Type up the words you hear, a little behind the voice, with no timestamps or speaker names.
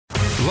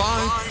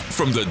Live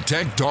from the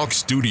Tech Talk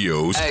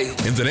studios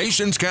in the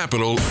nation's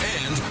capital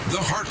and the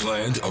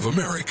heartland of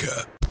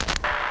America.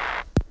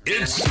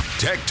 It's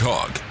Tech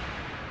Talk.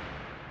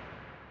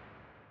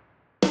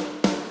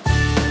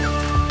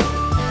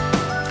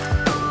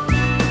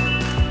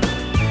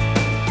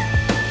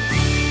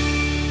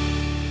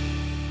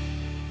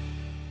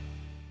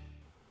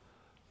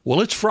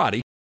 Well, it's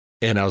Friday,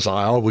 and as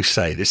I always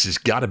say, this has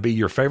got to be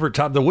your favorite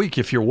time of the week.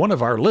 If you're one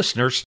of our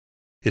listeners,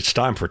 it's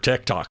time for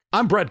Tech Talk.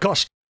 I'm Brad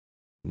Costa,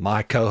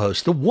 my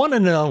co-host, the one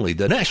and only,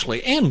 the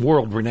nationally and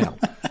world-renowned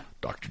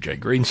Dr. Jay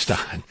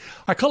Greenstein.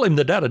 I call him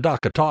the Data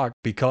Doc of Talk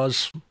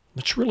because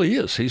it really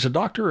is. He's a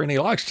doctor, and he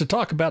likes to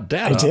talk about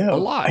data a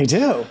lot. I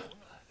do.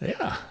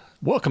 Yeah.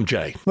 Welcome,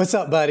 Jay. What's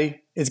up,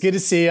 buddy? It's good to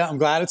see you. I'm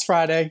glad it's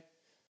Friday.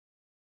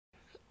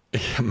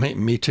 Yeah,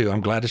 me too.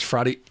 I'm glad it's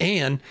Friday.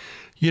 And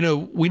you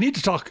know, we need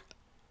to talk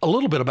a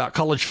little bit about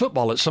college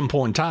football at some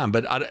point in time,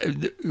 but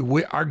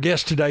our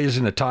guest today is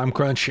in a time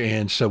crunch,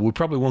 and so we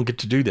probably won't get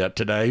to do that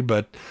today,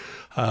 but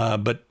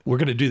we're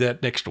going to do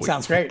that next week.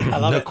 Sounds great. I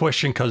love it. No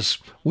question, because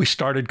we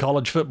started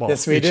college football.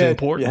 Yes, we did. It's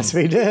important. Yes,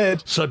 we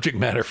did. Subject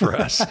matter for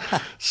us.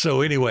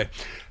 So anyway,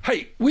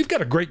 hey, we've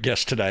got a great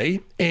guest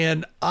today,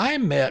 and I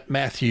met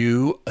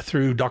Matthew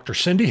through Dr.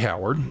 Cindy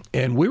Howard,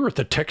 and we were at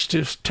the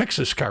Texas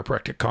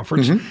Chiropractic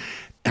Conference. Mm-hmm.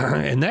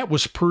 And that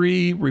was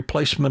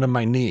pre-replacement of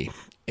my knee.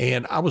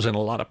 And I was in a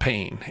lot of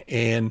pain.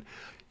 And,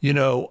 you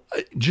know,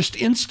 just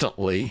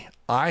instantly,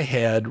 I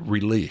had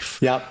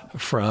relief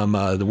from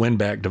the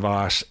WinBack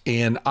device.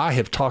 And I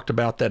have talked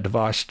about that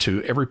device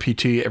to every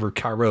PT, every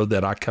chiro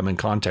that I come in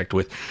contact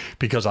with,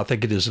 because I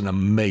think it is an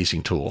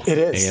amazing tool. It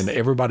is. And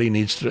everybody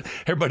needs to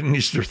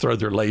throw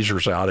their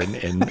lasers out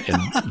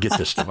and get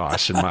this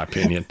device, in my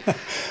opinion.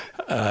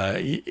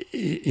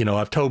 You know,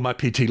 I've told my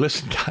PT,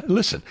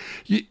 listen,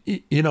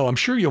 you know, I'm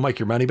sure you'll make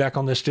your money back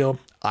on this deal.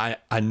 I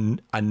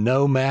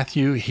know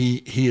Matthew,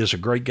 he is a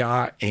great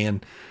guy,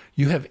 and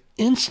you have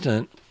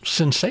instant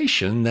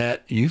sensation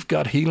that you've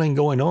got healing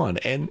going on.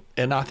 And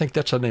I think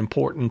that's an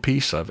important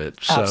piece of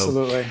it. So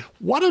absolutely.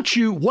 Why don't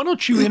you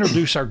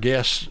introduce our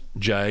guest,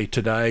 Jay,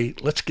 today?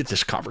 Let's get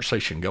this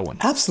conversation going.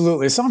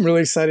 Absolutely. So I'm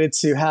really excited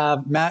to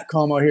have Matt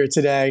Como here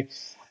today.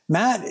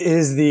 Matt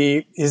is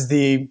the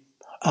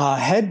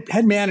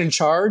head man in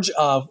charge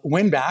of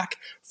WinBack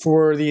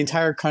for the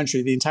entire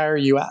country, the entire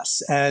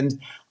U.S.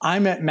 And I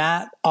met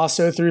Matt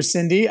also through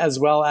Cindy, as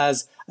well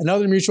as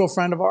another mutual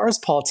friend of ours,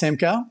 Paul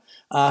Timko,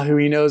 who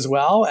he knows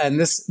well. And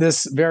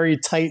this very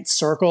tight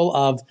circle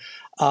of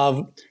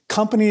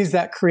companies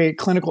that create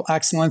clinical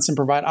excellence and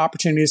provide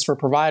opportunities for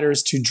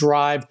providers to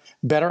drive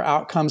better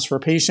outcomes for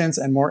patients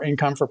and more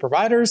income for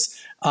providers.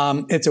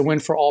 It's a win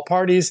for all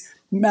parties.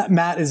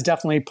 Matt is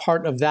definitely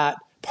part of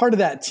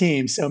that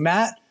team. So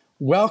Matt,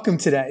 welcome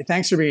today.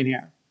 Thanks for being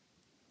here.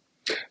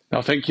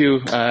 No, thank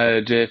you,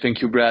 Jay.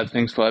 Thank you, Brad.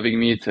 Thanks for having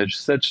me. It's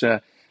such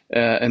an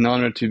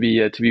honor to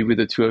be with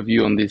the two of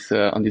you on this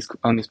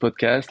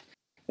podcast.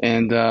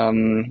 And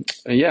I'm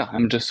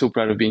just so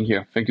proud of being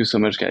here. Thank you so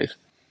much, guys.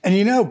 And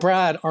you know,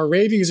 Brad, our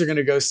ratings are going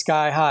to go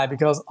sky high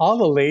because all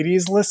the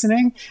ladies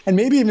listening, and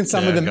maybe even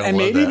some of them, and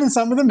maybe even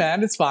some of the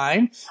men, it's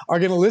fine, are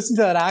going to listen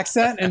to that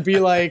accent and be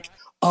like,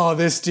 "Oh,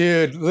 this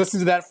dude, listen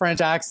to that French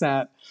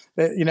accent."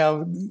 You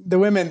know, the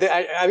women,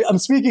 I'm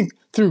speaking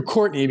through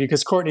Courtney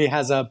because Courtney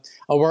has a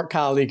work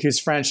colleague who's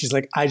French. She's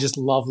like, I just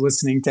love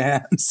listening to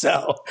him.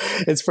 So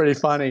it's pretty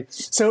funny.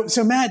 So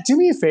Matt, do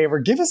me a favor.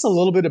 Give us a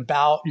little bit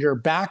about your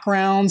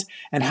background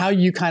and how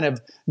you kind of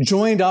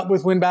joined up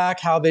with WinBack,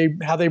 how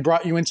they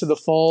brought you into the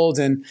fold,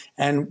 and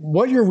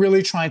what you're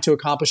really trying to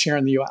accomplish here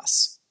in the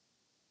U.S.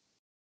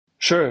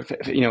 Sure.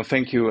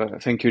 Thank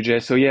you, Jay.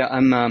 So yeah,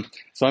 I'm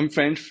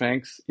French.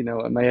 Thanks. You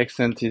know, my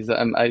accent is.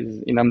 I'm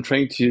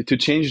trying to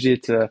change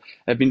it.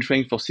 I've been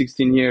trained for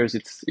 16 years.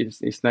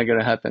 It's not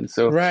gonna happen.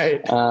 So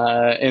right.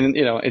 And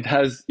you know, it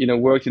has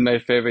worked in my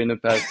favor in the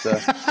past.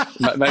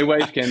 My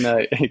wife can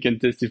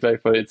testify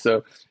for it.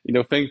 So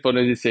thanks for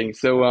noticing.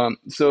 So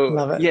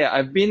yeah,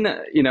 I've been.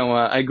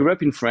 I grew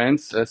up in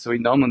France. So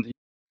in Normandy,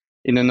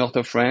 in the north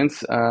of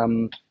France.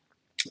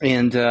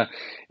 And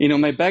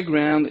my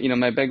background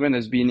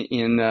has been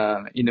in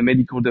the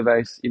medical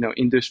device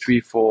industry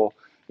for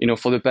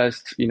the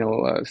past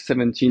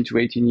 17 to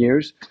 18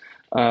 years.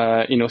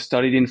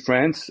 Started in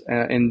France,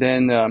 and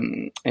then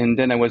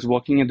I was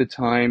working at the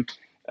time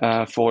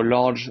for a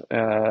large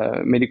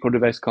medical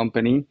device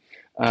company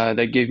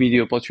that gave me the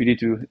opportunity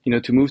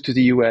to move to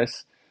the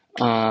US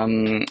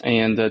and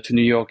to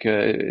New York,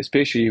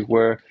 especially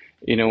where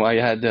I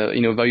had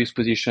various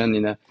positions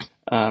in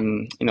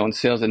on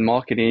sales and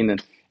marketing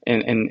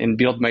and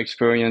build my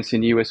experience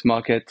in the US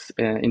market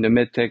in the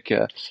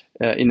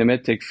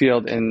medtech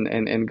field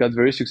and got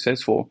very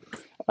successful,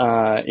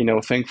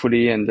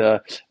 thankfully, and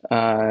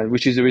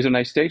which is the reason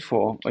I stayed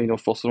for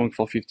so long,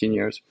 for 15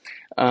 years.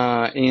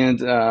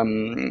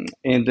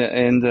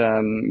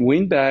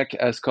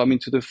 WinBack has come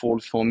into the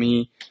fold for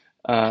me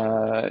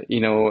back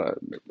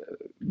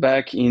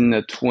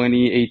in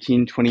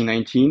 2018,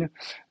 2019,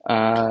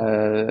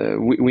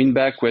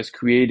 Winback was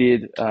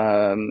created,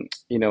 in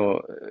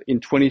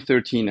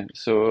 2013.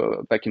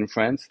 So back in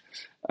France,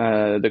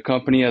 the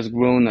company has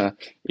grown,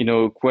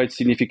 quite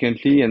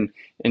significantly. And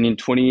in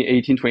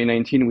 2018,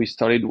 2019, we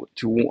started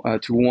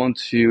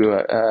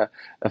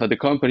the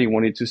company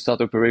wanted to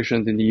start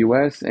operations in the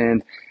US.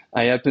 And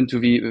I happened to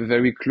be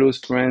very close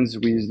friends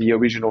with the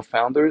original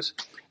founders.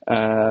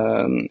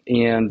 And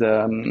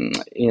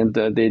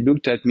they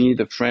looked at me,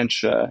 the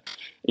French,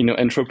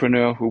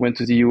 entrepreneur who went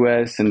to the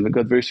US and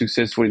got very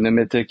successful in the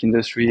medtech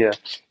industry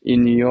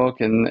in New York.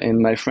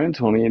 And my friend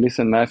told me,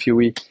 listen,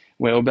 Matthew,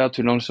 we're about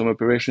to launch some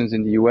operations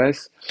in the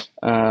US.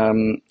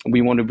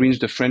 We want to bring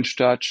the French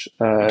touch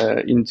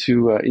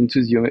into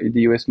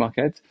the US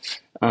market.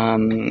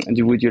 And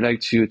would you like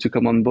to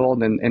come on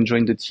board and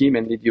join the team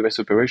and lead US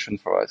operation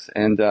for us?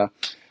 And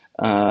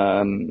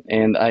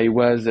I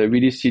was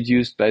really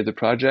seduced by the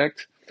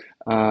project.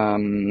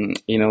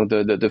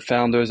 The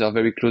founders are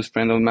very close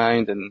friends of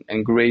mine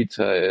and great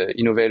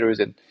innovators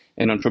and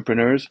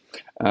entrepreneurs.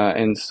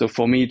 And so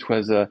for me, it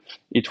was a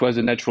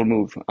natural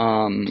move.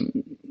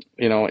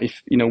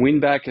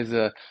 Winback as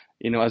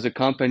a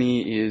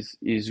company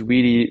is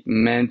really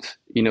meant,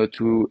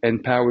 to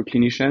empower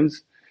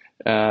clinicians,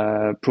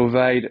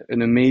 provide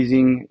an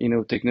amazing,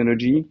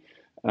 technology,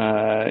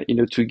 to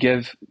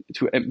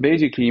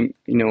basically,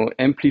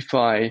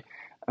 amplify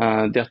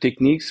their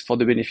techniques for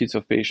the benefits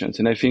of patients.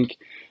 And I think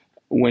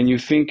when you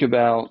think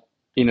about,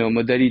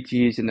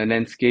 modalities in the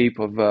landscape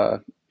of,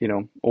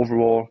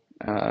 overall,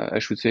 I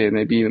should say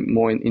maybe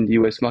more in the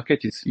US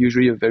market, it's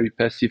usually a very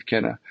passive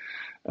kind of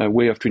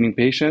way of treating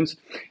patients.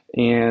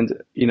 And,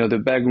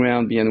 the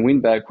background behind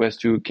Winback was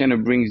to kind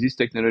of bring this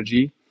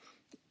technology,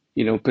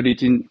 put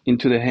it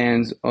into the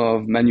hands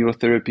of manual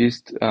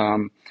therapists,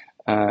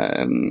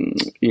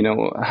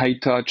 high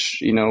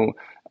touch,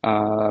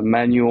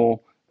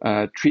 manual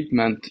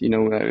treatment,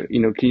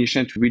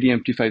 clinicians to really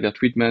amplify their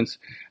treatments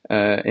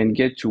and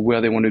get to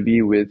where they want to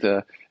be with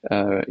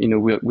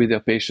their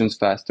patients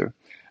faster.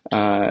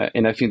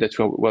 And I think that's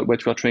what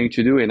we're trying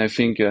to do. And I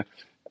think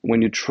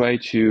when you try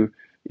to,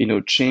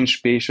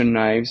 change patient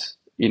lives,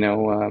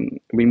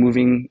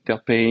 removing their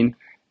pain,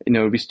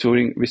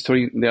 restoring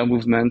their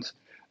movement,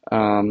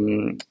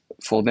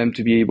 for them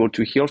to be able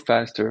to heal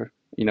faster,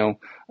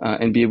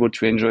 and be able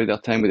to enjoy their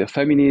time with their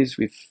families,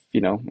 if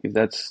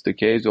that's the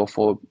case, or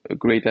for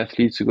great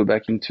athletes to go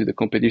back into the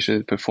competition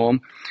and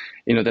perform,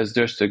 that's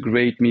just a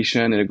great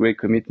mission and a great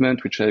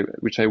commitment, which I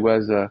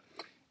was,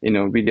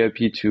 really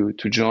happy to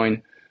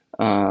join.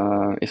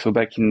 So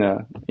back in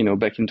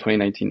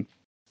 2019.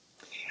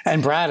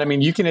 And Brad, I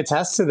mean, you can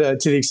attest to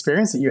the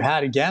experience that you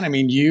had. Again, I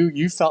mean,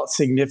 you felt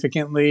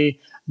significantly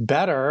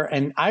better,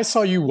 and I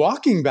saw you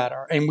walking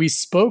better, and we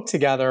spoke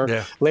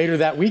together later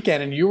that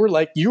weekend, and you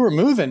were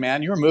moving,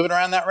 man. You were moving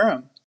around that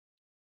room.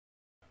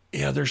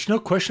 Yeah, there's no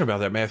question about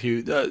that,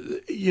 Matthew.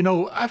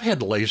 I've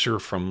had laser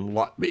from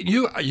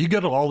you go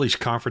to all these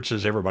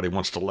conferences. Everybody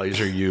wants to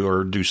laser you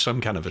or do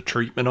some kind of a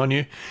treatment on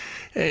you.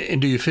 And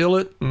do you feel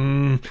it?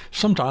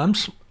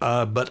 Sometimes,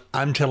 but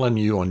I'm telling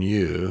you on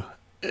you.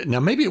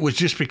 Now, maybe it was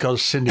just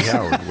because Cindy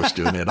Howard was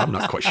doing it. I'm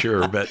not quite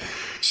sure, but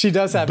she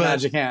does have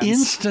magic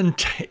hands.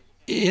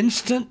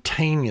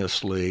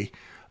 Instantaneously,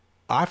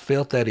 I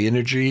felt that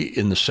energy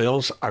in the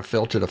cells. I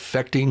felt it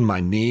affecting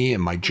my knee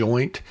and my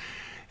joint,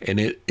 and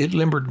it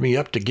limbered me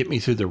up to get me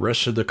through the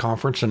rest of the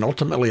conference. And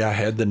ultimately, I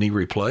had the knee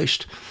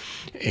replaced.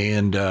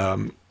 And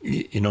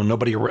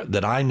nobody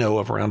that I know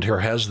of around here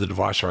has the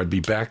device, or I'd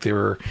be back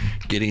there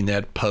getting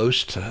that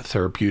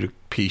post-therapeutic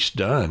piece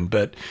done.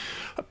 But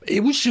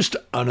it was just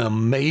an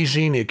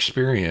amazing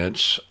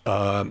experience,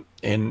 and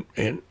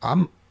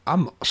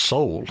I'm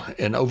sold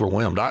and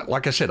overwhelmed.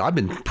 Like I said, I've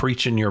been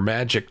preaching your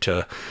magic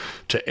to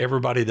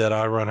everybody that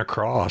I run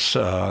across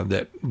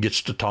that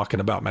gets to talking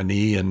about my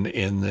knee and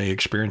the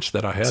experience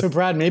that I had. So,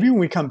 Brad, maybe when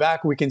we come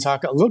back, we can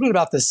talk a little bit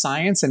about the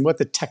science and what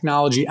the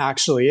technology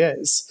actually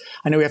is.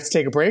 I know we have to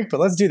take a break, but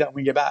let's do that when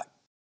we get back.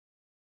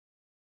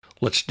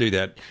 Let's do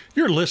that.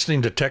 You're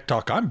listening to Tech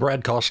Talk. I'm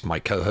Brad Cost, my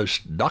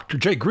co-host, Dr.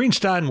 Jay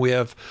Greenstein. We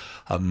have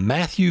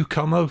Matthew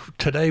Como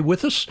today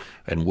with us,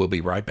 and we'll be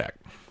right back.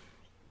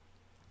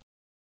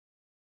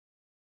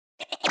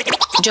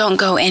 Don't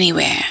go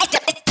anywhere.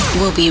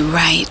 We'll be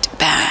right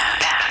back.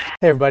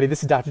 Hey, everybody,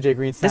 this is Dr. Jay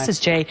Greenstein. This is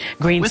Jay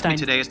Greenstein. With me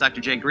today is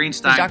Dr. Jay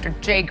Greenstein. Dr.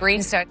 Jay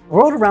Greenstein. The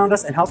world around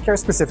us, and healthcare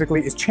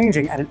specifically, is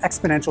changing at an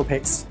exponential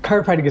pace.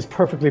 Chiropractic is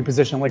perfectly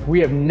positioned like we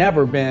have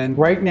never been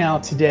right now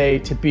today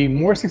to be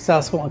more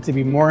successful and to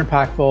be more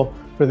impactful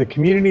for for the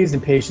communities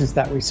and patients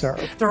that we serve.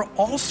 There are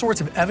all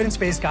sorts of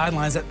evidence-based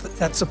guidelines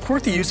that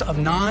support the use of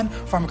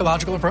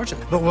non-pharmacological approaches.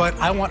 But what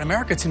I want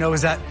America to know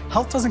is that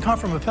health doesn't come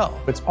from a pill.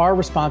 It's our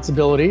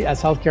responsibility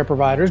as healthcare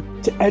providers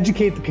to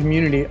educate the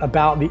community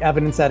about the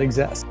evidence that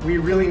exists. We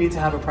really need to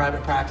have a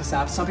private practice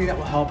app, something that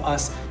will help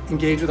us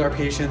engage with our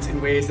patients in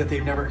ways that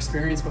they've never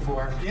experienced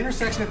before. The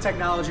intersection of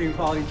technology and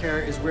quality care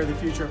is where the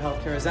future of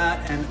healthcare is at,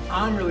 and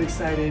I'm really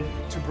excited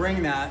to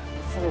bring that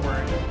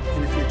forward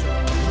in the future.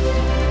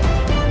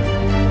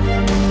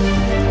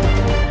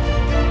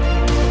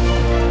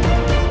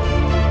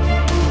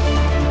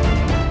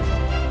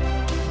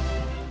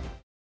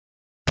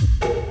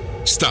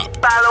 Stop.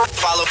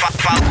 Follow.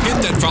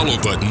 Hit that follow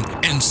button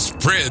and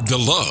spread the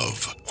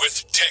love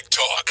with Tech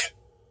Talk.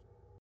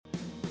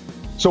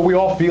 So we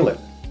all feel it.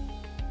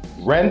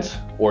 Rent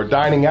or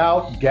dining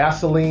out,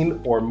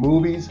 gasoline or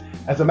movies.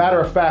 As a matter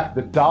of fact,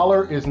 the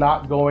dollar is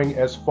not going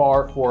as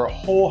far for a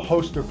whole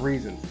host of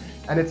reasons,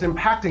 and it's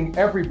impacting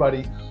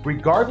everybody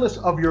regardless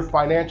of your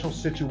financial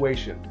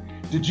situation.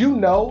 Did you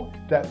know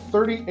that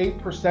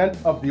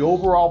 38% of the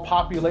overall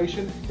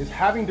population is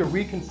having to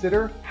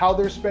reconsider how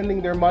they're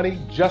spending their money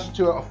just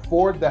to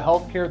afford the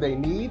healthcare they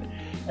need?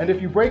 And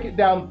if you break it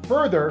down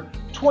further,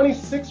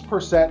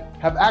 26%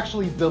 have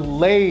actually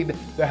delayed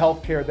the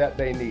healthcare that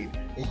they need,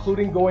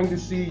 including going to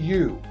see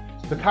you,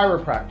 the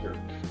chiropractor.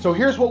 So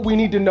here's what we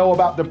need to know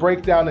about the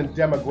breakdown in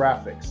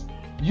demographics.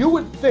 You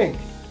would think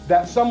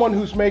that someone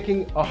who's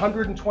making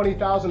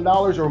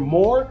 $120,000 or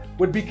more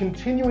would be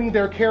continuing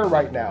their care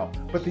right now,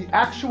 but the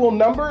actual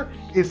number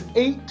is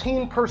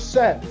 18%.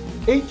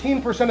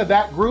 18% of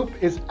that group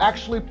is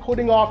actually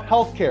putting off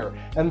healthcare,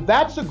 and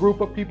that's a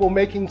group of people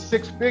making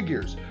six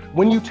figures.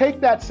 When you take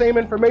that same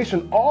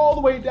information all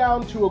the way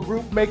down to a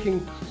group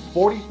making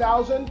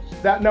 $40,000,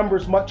 that number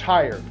is much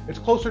higher. It's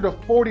closer to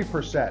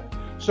 40%.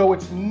 So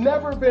it's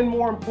never been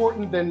more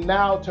important than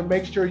now to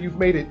make sure you've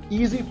made it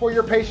easy for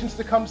your patients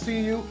to come see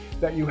you,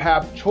 that you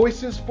have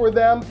choices for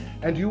them,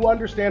 and you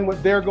understand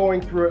what they're going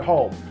through at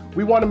home.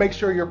 We want to make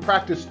sure your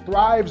practice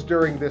thrives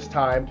during this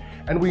time,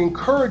 and we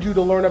encourage you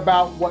to learn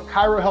about what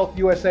ChiroHealth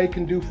USA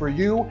can do for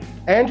you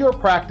and your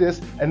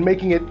practice, and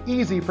making it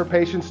easy for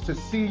patients to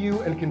see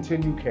you and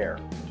continue care.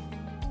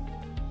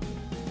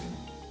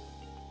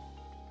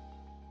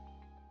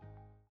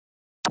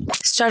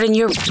 Starting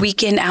your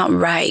weekend out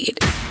right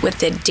with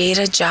the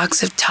data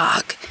jocks of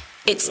talk.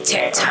 It's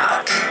Tech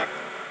Talk.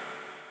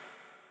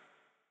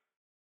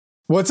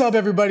 What's up,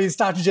 everybody? It's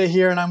Dr. J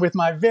here, and I'm with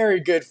my very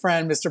good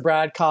friend, Mr.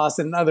 Brad Cost,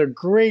 and another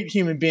great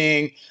human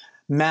being,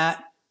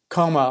 Matt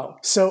Como.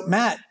 So,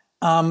 Matt,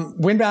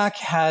 Winback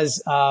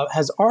has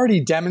already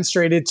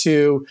demonstrated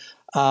to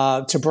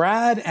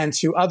Brad and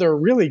to other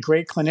really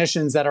great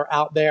clinicians that are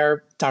out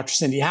there, Dr.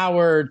 Cindy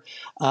Howard,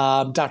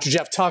 Dr.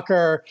 Jeff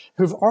Tucker,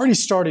 who've already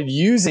started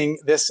using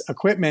this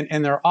equipment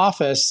in their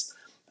office.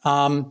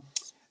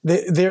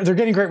 They're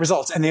getting great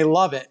results and they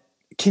love it.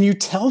 Can you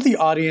tell the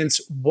audience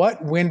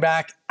what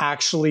Winback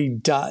actually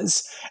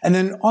does? And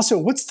then also,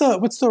 what's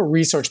the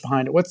research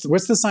behind it?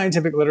 What's the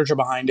scientific literature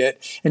behind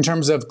it in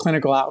terms of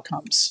clinical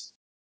outcomes?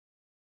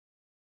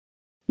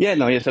 Yeah,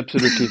 no, yes,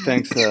 absolutely.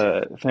 Thanks,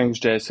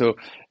 Jay. So,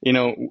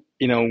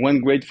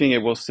 one great thing I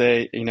will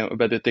say,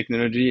 about the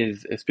technology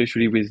is,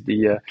 especially with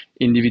the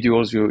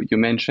individuals you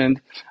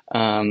mentioned,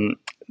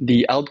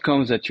 the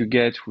outcomes that you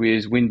get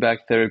with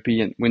Winback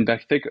therapy and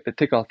Winback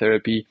Teccar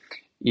therapy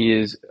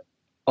is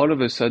all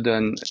of a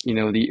sudden,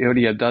 the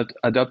early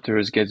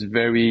adopters gets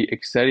very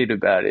excited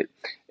about it,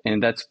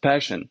 and that's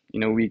passion.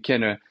 We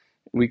can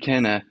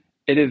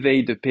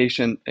elevate the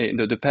patient,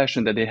 the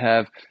passion that they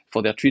have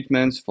for their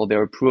treatments, for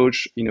their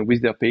approach,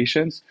 with their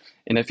patients.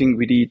 And I think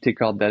really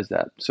Teccar does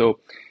that. So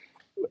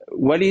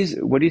what is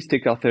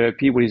Teccar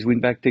therapy? What is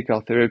Winback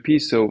Teccar therapy?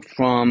 So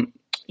from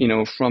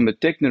a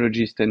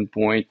technology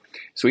standpoint,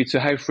 so it's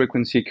a high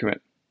frequency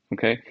current.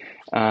 Okay.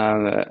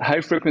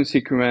 High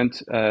frequency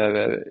current,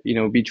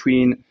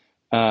 between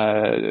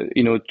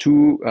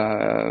two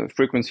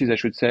frequencies, I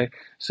should say.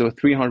 So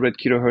 300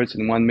 kilohertz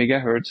and 1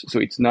 megahertz. So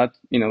it's not,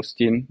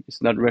 steam.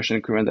 It's not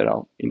Russian current at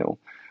all.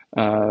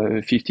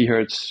 50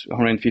 hertz,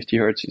 150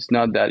 hertz. It's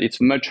not that.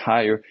 It's much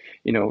higher,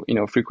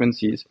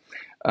 frequencies.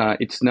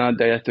 It's not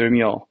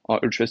diathermy or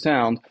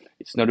ultrasound.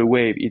 It's not a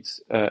wave.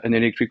 It's an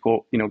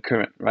electrical,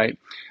 current, right?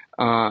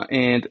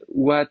 And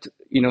what,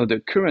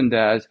 the current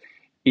does,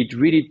 it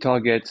really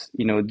targets,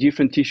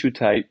 different tissue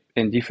type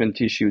and different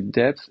tissue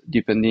depth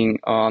depending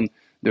on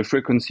the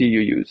frequency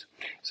you use.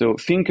 So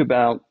think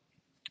about,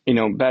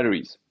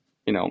 batteries.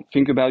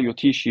 Think about your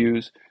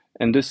tissues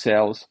and the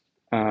cells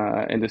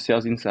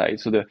inside.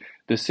 So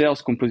the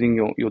cells composing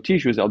your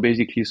tissues are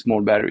basically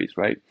small batteries,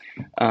 right?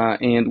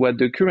 And what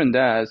the current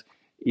does,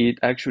 it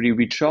actually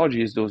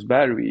recharges those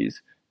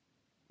batteries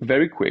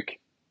very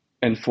quick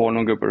and for a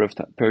longer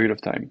period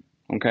of time.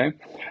 Okay,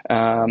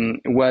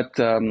 what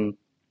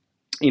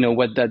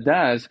that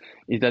does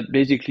is that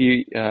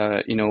basically,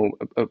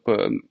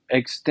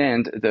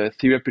 extend the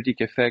therapeutic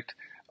effect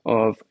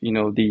of,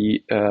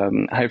 the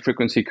high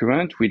frequency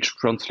current, which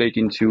translate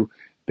into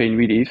pain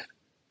relief,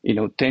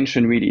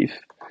 tension relief,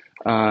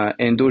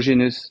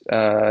 Endogenous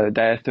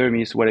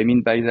diathermy. So what I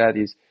mean by that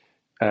is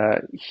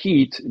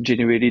heat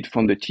generated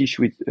from the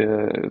tissue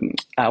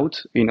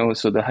out,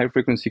 so the high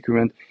frequency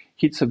current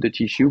heats up the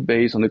tissue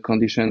based on the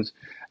conditions,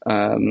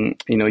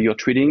 you're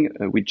treating,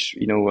 which,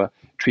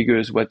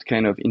 triggers what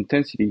kind of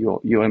intensity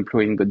you're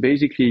employing. But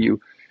basically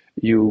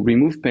you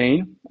remove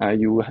pain,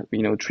 you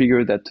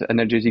trigger that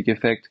analgesic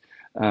effect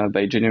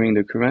by generating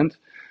the current,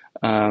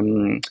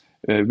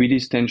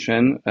 release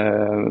tension,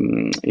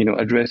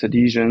 address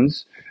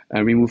adhesions,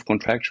 remove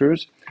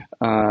contractures,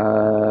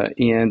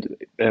 and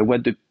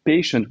what the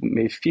patient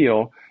may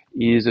feel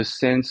is a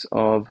sense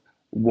of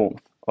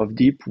warmth, of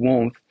deep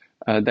warmth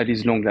that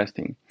is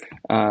long-lasting.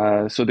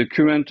 So the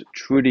current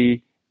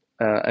truly,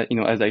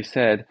 as I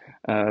said,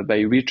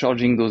 by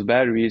recharging those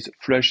batteries,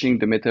 flushing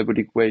the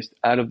metabolic waste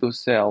out of those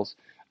cells,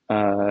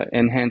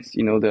 enhance,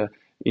 the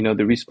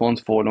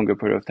response for a longer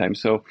period of time.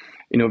 So,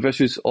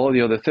 versus all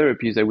the other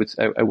therapies, I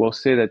will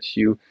say that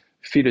you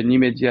feel an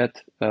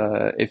immediate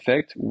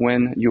effect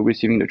when you're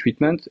receiving the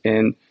treatment,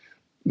 and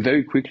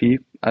very quickly,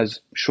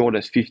 as short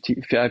as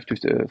 5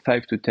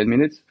 to 10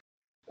 minutes,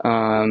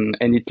 and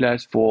it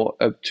lasts for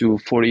up to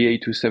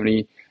 48 to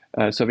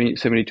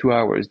 72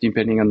 hours,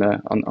 depending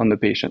on the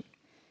patient.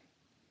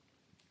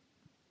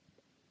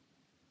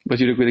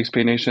 Was it a good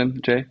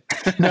explanation, Jay?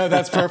 No,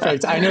 that's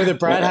perfect. I know that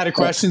Brad had a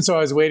question, so I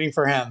was waiting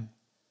for him.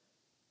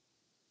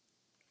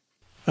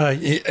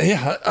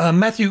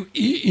 Matthew,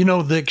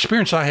 the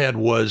experience I had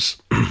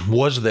was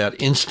that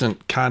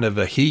instant kind of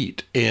a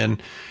heat.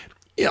 And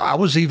I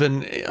was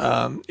even,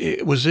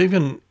 it was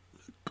even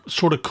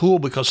sort of cool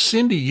because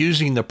Cindy,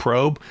 using the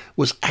probe,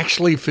 was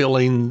actually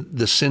feeling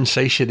the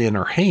sensation in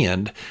her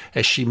hand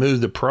as she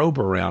moved the probe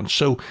around.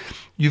 So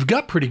you've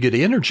got pretty good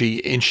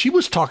energy. And she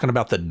was talking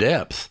about the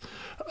depth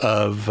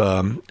of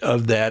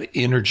that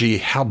energy,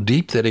 how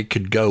deep that it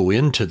could go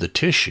into the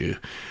tissue.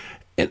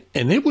 And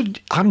it would,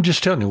 I'm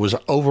just telling you, it was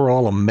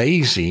overall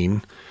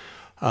amazing.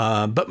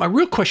 But my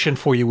real question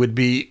for you would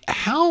be,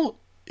 how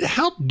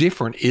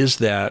different is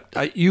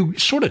that? You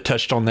sort of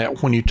touched on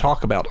that when you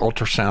talk about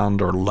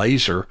ultrasound or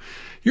laser.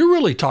 You're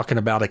really talking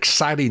about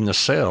exciting the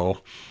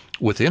cell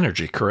with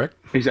energy, correct?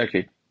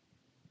 Exactly.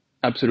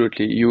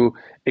 Absolutely. You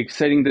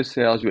exciting the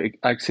cells, you're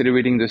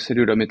accelerating the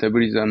cellular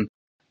metabolism.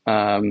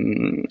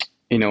 Again,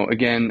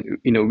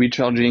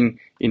 recharging,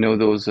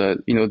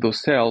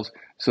 those cells,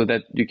 so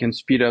that you can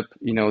speed up,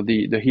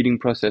 the healing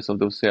process of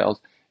those cells,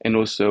 and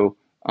also,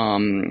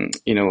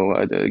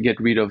 get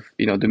rid of,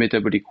 the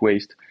metabolic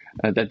waste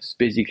that's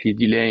basically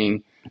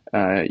delaying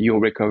your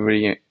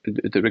recovery,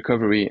 the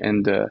recovery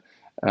and the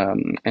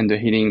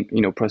healing,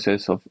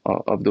 process of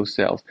those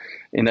cells.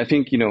 And I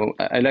think,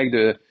 I like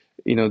the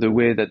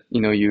way that,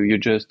 you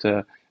just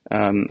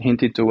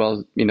hinted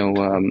towards,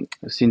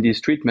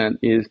 Cindy's treatment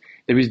is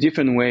there is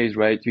different ways,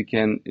 right? You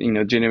can,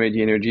 generate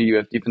the energy. You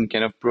have different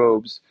kind of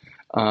probes.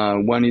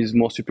 One is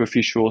more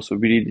superficial, so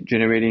really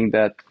generating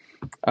that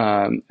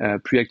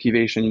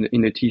pre-activation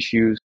in the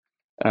tissues,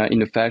 in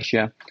the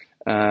fascia,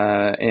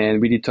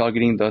 and really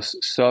targeting those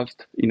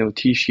soft,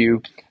 tissue,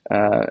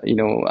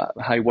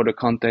 high water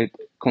content,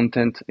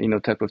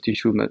 type of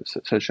tissue,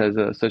 such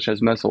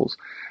as muscles.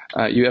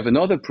 You have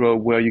another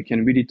probe where you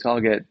can really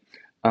target,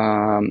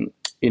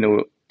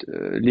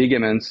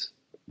 ligaments,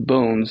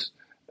 bones,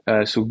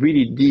 so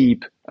really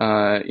deep,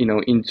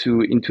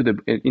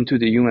 into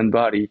the human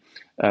body.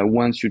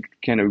 Once you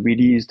kind of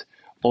released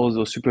all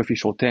those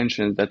superficial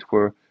tensions that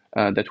were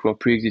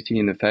pre-existing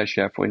in the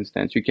fascia, for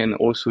instance, you can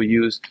also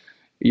use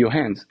your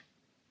hands.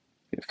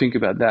 Think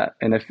about that,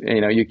 and if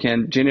you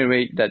can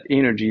generate that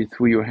energy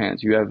through your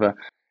hands. You have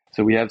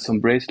so we have some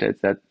bracelets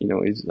that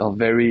are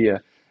very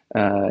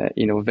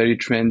very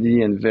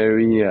trendy and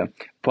very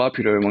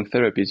popular among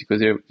therapists,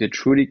 because they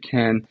truly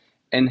can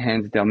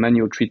enhance their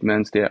manual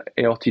treatments, their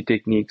ART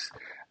techniques,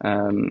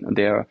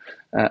 their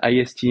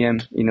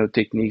ISTM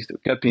techniques, the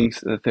cupping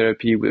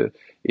therapy with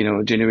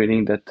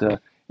generating that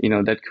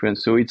that current.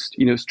 So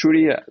it's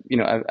truly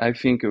I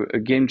think a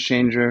game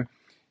changer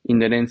in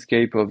the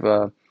landscape of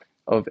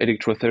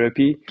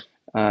electrotherapy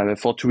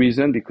for two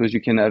reasons: because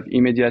you can have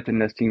immediate and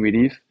lasting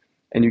relief,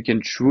 and you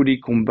can truly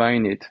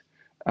combine it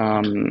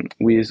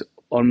with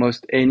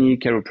almost any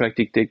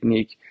chiropractic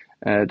technique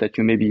that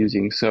you may be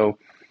using. So,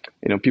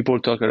 people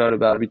talk a lot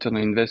about return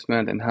on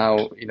investment and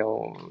how,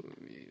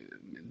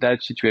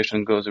 that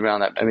situation goes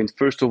around. I mean,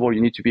 first of all,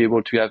 you need to be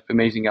able to have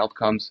amazing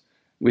outcomes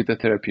with the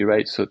therapy,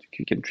 right? So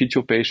you can treat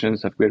your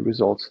patients, have great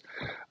results.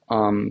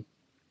 But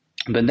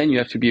then you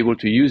have to be able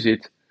to use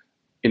it,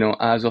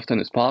 as often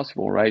as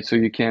possible, right? So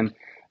you can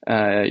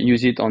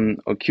use it on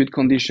acute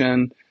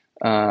condition,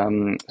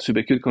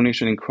 subacute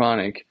condition, and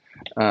chronic,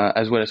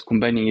 as well as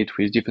combining it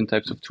with different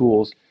types of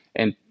tools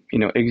and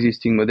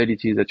existing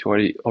modalities that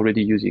you're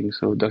already using.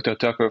 So Dr.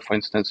 Tucker, for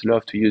instance,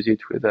 loved to use it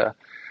with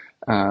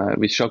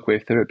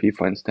shockwave therapy,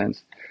 for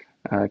instance,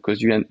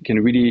 because you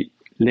can really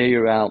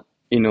layer out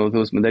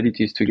those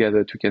modalities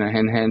together to kind of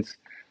enhance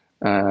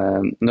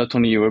not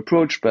only your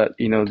approach, but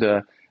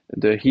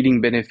the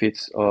healing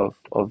benefits of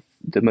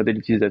the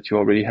modalities that you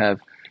already have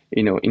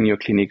in your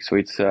clinic. So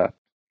it's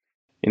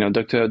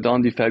Dr.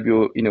 Don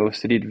DiFabio,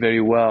 said it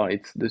very well.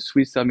 It's the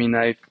Swiss Army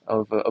knife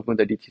of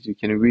modalities. You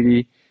can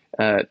really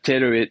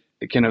tailor it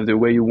kind of the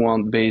way you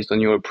want based on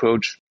your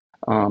approach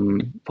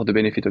for the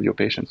benefit of your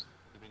patients.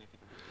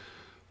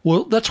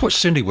 Well, that's what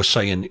Cindy was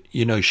saying.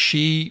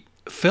 She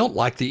felt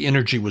like the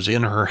energy was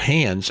in her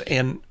hands.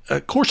 And a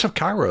course of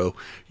chiro,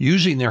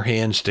 using their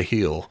hands to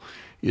heal,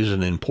 is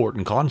an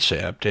important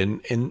concept.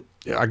 And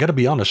I got to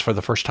be honest, for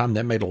the first time,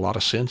 that made a lot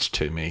of sense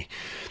to me.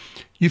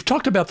 You've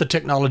talked about the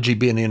technology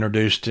being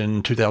introduced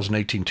in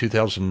 2018,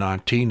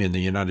 2019 in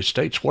the United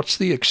States. What's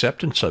the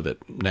acceptance of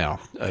it now?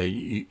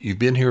 You've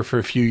been here for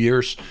a few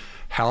years.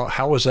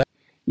 How was that?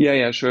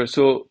 Yeah, sure.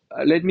 So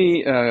let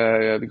me,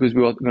 because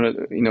we were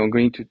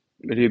going to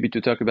a little bit to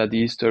talk about the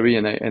history,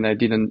 and I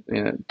didn't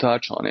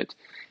touch on it.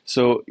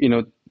 So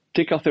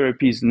TECAR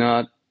therapy is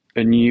not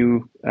a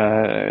new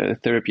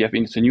therapy. I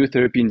think it's a new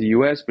therapy in the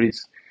US, but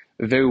it's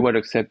very well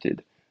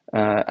accepted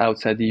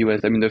outside the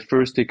US. I mean, the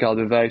first TECAR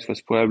device was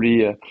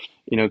probably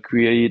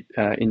created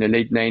in the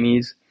late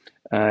 90s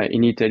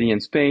in Italy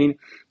and Spain,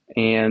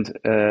 and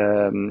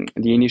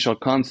the initial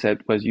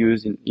concept was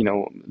used in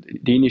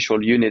the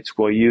initial units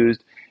were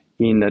used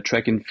in a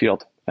track and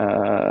field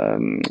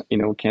kind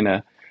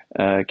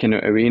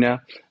of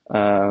arena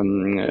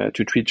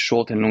to treat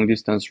short and long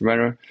distance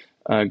runner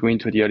going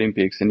to the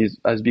Olympics, and it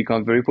has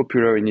become very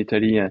popular in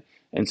Italy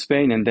and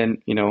Spain, and then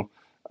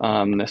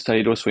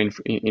started also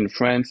in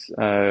France,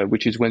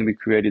 which is when we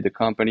created the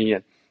company,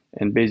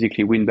 and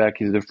basically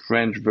WinBack is the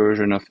French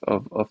version of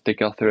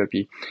TECAR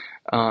therapy.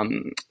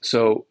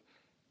 So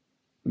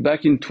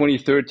back in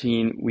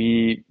 2013,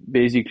 we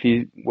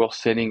basically were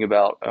selling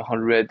about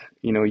 100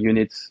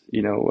 units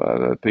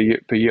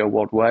per year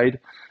worldwide.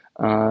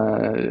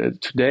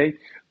 Today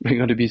we're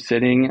going to be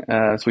selling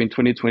so in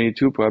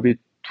 2022 probably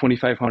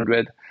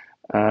 2,500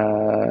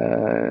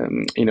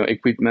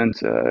 equipment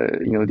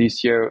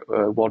this year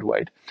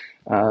worldwide.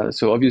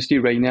 So obviously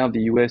right now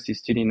the US is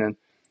still in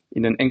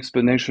an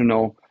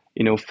exponential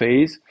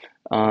phase,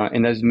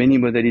 and as many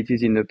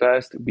modalities in the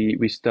past,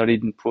 we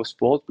started in pro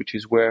sport, which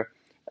is where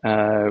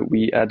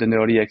we had an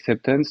early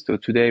acceptance. So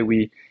today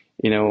we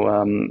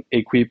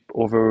equip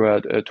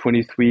over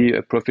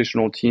 23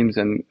 professional teams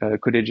and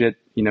collegiate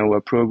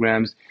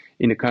programs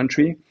in the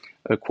country,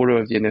 a quarter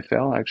of the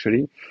NFL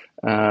actually,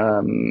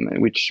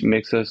 which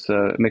makes us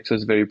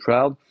very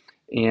proud.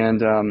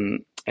 And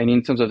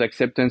in terms of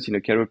acceptance in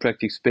the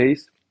chiropractic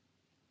space,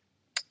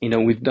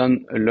 we've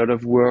done a lot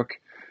of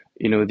work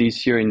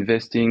this year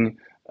investing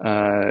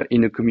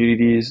in the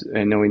communities,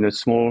 in a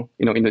small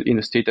in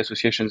the state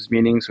associations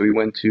meetings. So we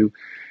went to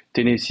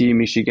Tennessee,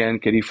 Michigan,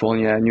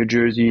 California, New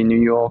Jersey, New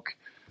York.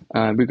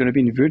 We're going to be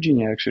in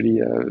Virginia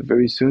actually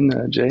very soon,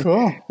 Jay.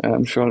 Cool.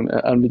 I'm sure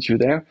I'll meet you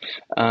there.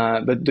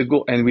 But the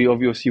goal, and we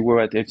obviously were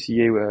at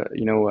FCA,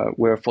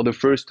 where for the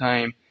first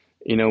time,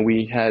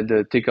 we had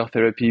TECAR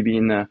therapy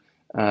being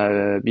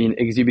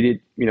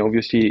exhibited,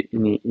 obviously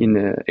in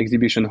the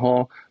exhibition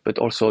hall, but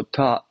also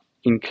taught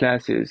in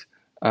classes,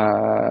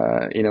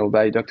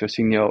 by Dr.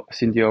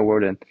 Cindy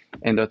Howard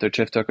and Dr.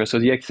 Jeff Tucker. So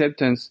the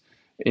acceptance,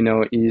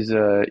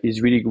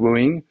 is really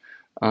growing,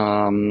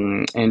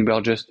 and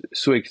we're just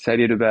so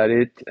excited about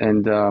it.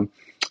 And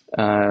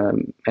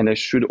I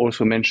should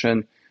also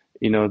mention,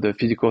 the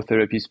physical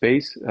therapy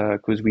space,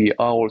 because we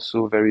are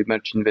also very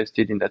much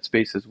invested in that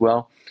space as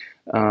well.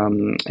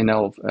 And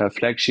our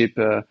flagship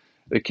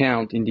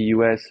account in the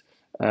US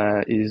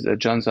is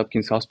Johns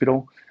Hopkins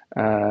Hospital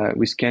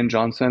with Ken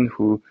Johnson,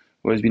 who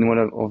has been one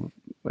of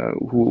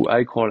who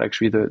I call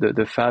actually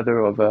the father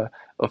of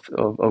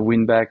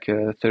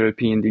WinBack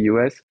therapy in the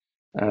US,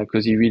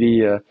 because he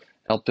really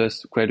helped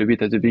us quite a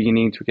bit at the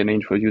beginning to kind of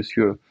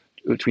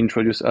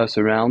introduce us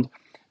around.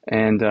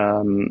 And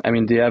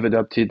they have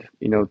adopted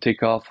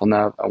TECAR for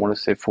now, I want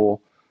to say for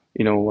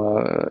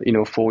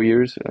 4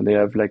 years, and they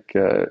have like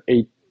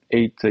eight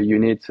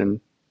units, and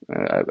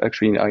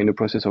actually are in the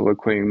process of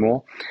acquiring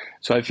more.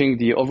 So I think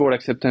the overall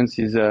acceptance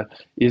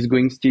is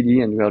going steady,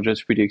 and we are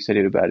just really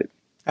excited about it.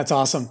 That's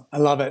awesome. I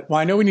love it. Well,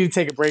 I know we need to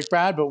take a break,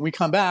 Brad, but when we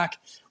come back,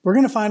 we're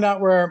going to find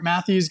out where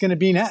Matthew's going to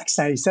be next.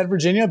 He said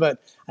Virginia, but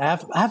I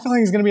have a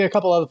feeling he's going to be a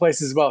couple other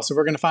places as well. So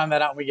we're going to find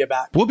that out when we get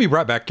back. We'll be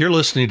right back. You're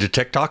listening to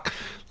Tech Talk.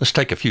 Let's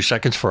take a few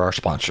seconds for our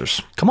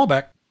sponsors. Come on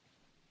back.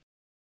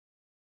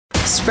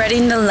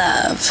 Spreading the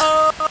love.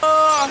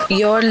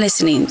 You're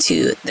listening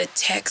to The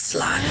Tech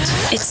Slot.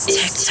 It's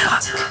Tech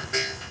Talk.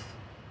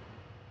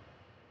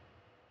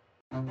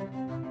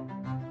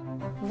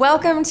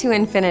 Welcome to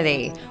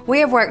Infinity. We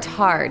have worked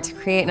hard to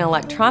create an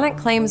electronic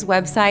claims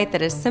website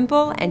that is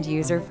simple and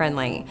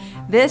user-friendly.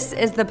 This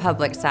is the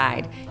public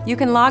side. You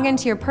can log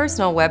into your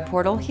personal web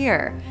portal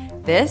here.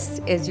 This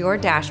is your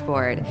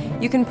dashboard.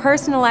 You can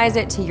personalize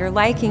it to your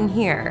liking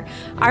here.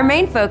 Our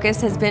main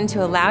focus has been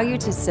to allow you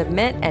to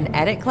submit and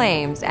edit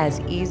claims as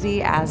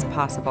easy as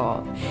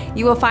possible.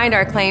 You will find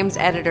our claims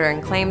editor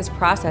and claims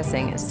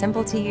processing is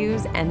simple to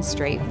use and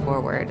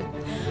straightforward.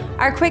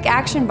 Our quick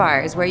action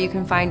bar is where you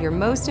can find your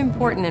most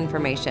important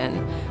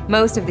information.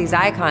 Most of these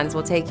icons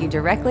will take you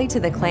directly to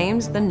the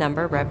claims the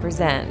number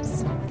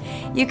represents.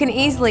 You can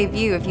easily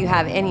view if you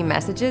have any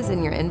messages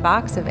in your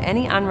inbox of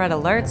any unread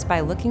alerts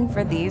by looking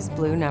for these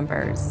blue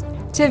numbers.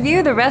 To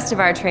view the rest of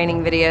our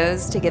training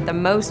videos to get the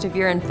most of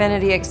your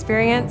Infinity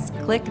experience,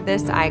 click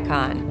this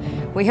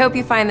icon. We hope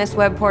you find this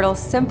web portal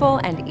simple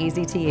and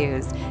easy to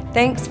use.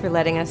 Thanks for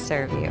letting us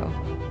serve you.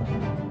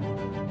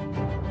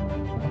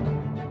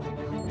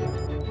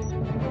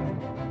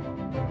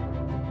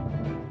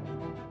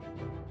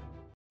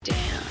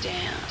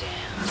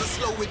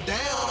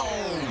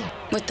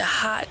 With the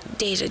hot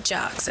data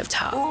jocks of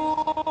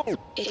talk.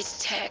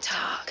 It's Tech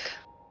Talk.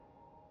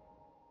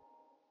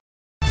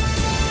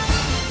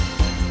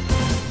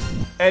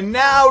 And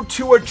now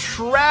to a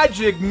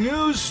tragic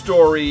news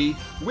story.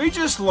 We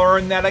just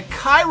learned that a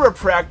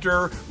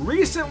chiropractor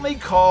recently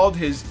called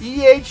his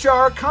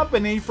EHR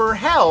company for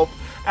help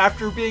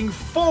after being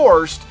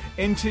forced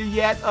into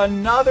yet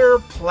another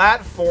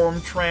platform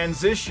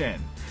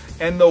transition.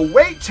 And the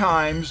wait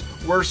times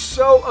were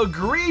so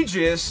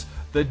egregious,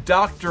 the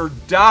doctor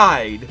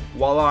died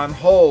while on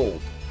hold.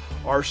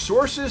 Our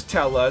sources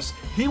tell us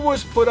he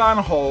was put on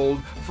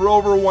hold for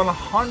over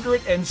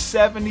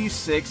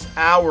 176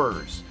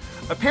 hours.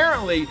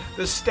 Apparently,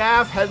 the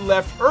staff had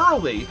left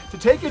early to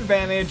take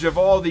advantage of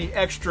all the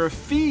extra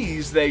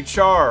fees they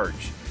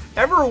charge.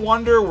 Ever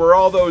wonder where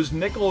all those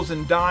nickels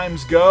and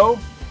dimes go?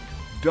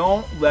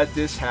 Don't let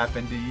this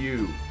happen to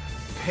you.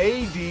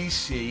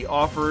 PayDC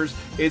offers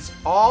its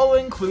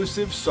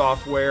all-inclusive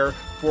software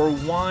for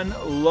one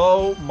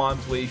low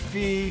monthly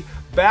fee,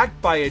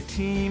 backed by a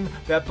team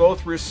that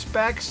both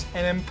respects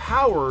and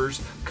empowers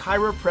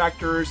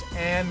chiropractors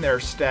and their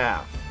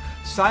staff.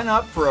 Sign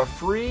up for a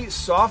free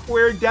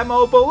software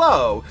demo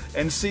below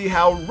and see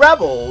how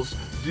rebels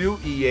do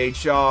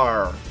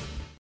EHR.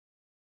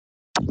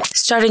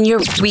 Starting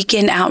your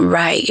weekend out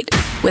right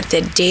with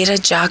the data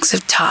jocks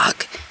of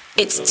talk.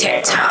 It's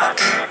Tech Talk.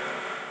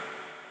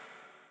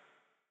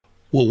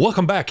 Well,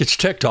 welcome back. It's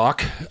Tech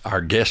Talk.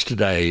 Our guest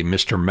today,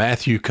 Mr.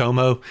 Matthew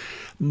Como.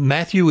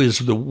 Matthew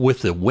is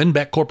with the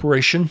Winback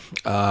Corporation,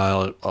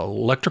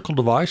 electrical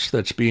device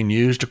that's being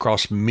used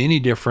across many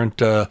different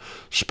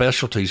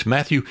specialties.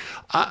 Matthew,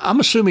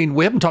 I'm assuming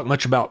we haven't talked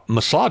much about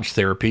massage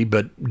therapy,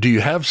 but do you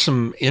have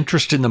some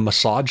interest in the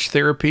massage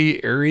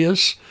therapy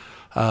areas,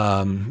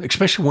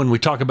 especially when we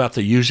talk about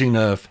the using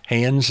of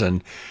hands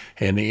and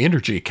the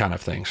energy kind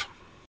of things?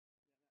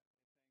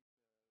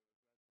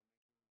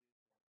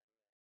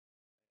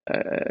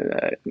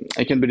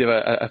 I can't believe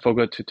I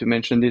forgot to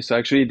mention this. So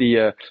actually,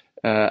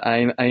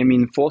 I am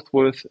in Fort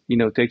Worth,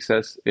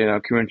 Texas,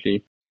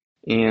 currently,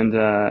 and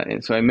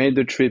so I made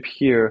the trip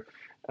here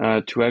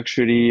to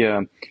actually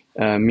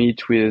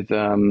meet with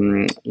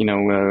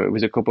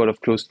with a couple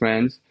of close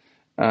friends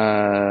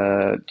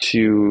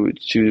to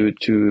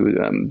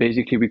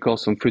basically record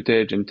some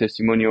footage and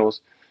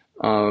testimonials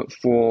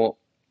for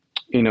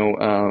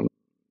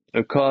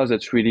a cause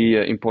that's really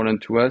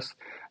important to us.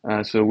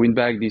 So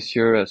Winback this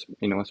year, as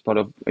part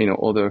of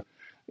other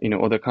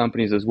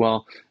companies as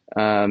well,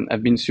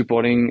 I've been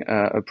supporting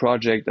a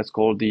project that's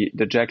called the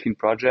Jacqueline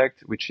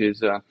Project, which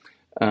is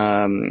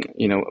an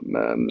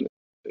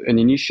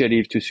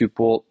initiative to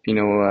support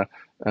the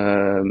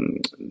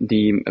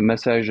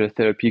massage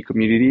therapy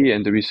community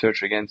and the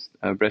research against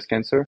breast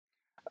cancer.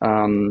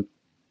 And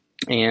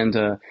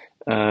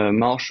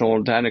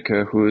Marshall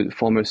Daneker, who is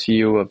former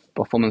CEO of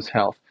Performance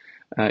Health,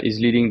 is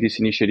leading this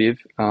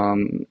initiative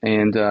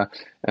and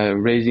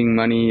raising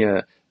money,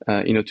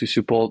 to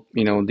support,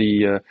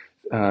 the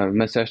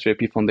Massage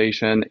Therapy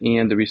Foundation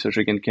and the Research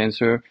Against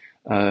Cancer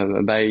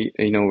by,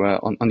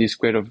 on this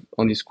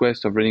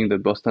quest of running the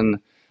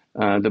Boston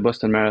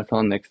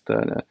Marathon next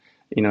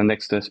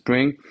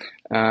spring.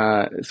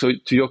 So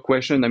to your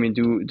question, I mean,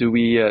 do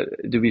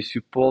we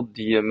support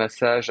the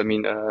massage? I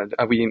mean,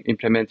 are we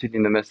implemented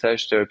in the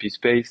massage therapy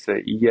space?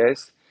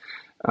 Yes.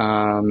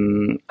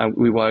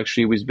 We were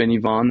actually with Benny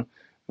Vaughn,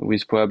 who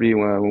is probably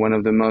one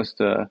of the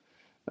most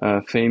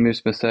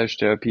famous massage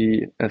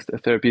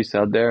therapists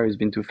out there. He's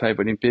been to 5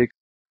 Olympics,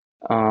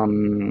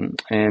 and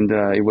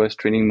he was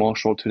training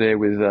Marshall today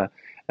with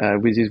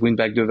his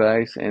Winback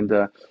device. And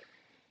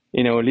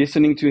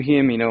listening to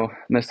him,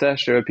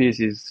 massage therapy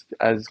is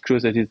as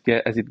close as it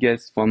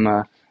gets from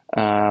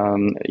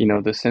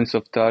the sense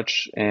of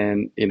touch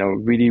and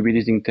really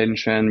releasing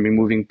tension,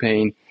 removing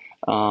pain,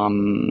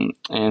 and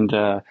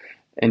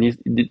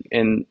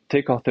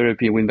Takeoff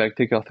Therapy, Winback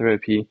Takeoff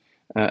Therapy,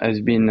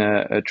 has been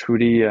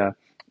truly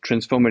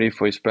transformative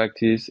for his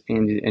practice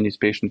and his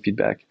patient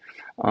feedback.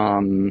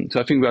 So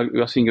I think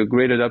we are seeing a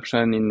great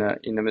adoption in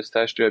the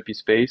massage therapy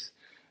space,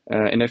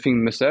 and I think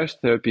massage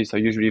therapists are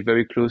usually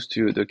very close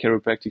to the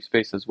chiropractic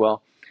space as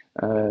well.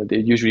 They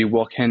usually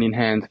work hand in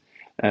hand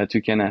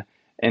to kind of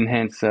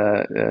enhance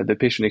the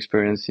patient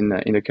experience in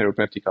the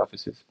chiropractic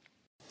offices.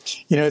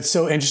 It's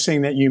so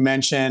interesting that you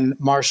mentioned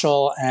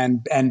Marshall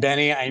and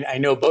Benny. I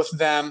know both of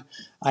them.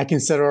 I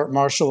consider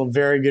Marshall a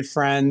very good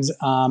friend.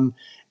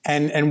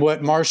 And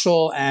what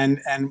Marshall and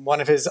one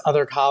of his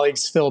other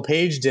colleagues, Phil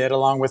Page, did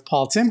along with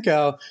Paul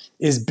Timko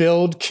is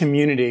build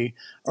community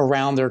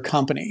around their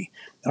company,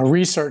 a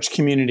research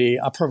community,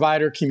 a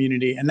provider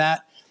community. And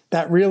that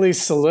really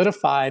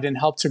solidified and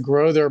helped to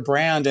grow their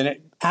brand. And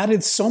it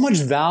added so much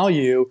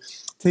value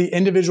to the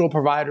individual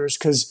providers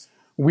because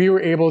we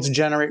were able to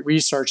generate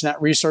research, and that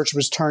research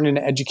was turned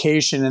into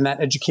education, and that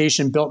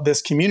education built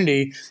this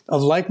community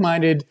of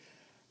like-minded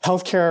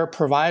healthcare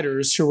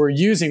providers who were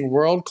using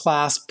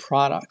world-class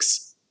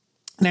products.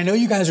 And I know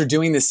you guys are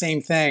doing the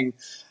same thing,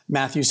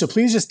 Matthew. So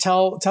please just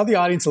tell the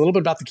audience a little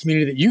bit about the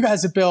community that you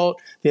guys have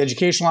built, the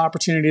educational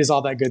opportunities,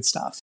 all that good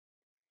stuff.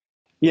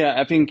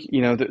 Yeah, I think,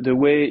 the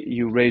way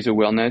you raise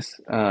awareness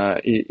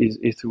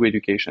is through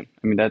education.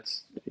 I mean,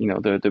 that's,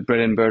 the bread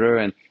and butter,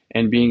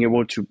 and being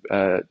able to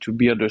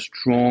build a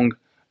strong,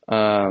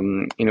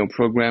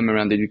 program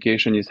around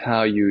education is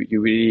how you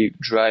really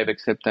drive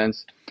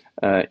acceptance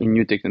in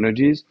new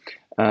technologies.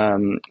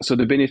 So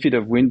the benefit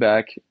of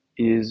Winback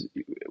is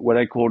what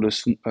I call a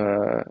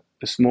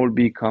small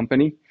big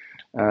company,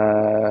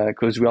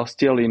 because we are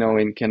still,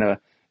 in kind of,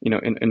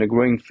 in a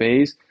growing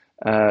phase,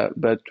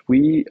 but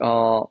we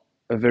are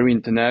a very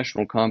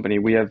international company.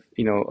 We have,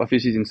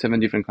 offices in 7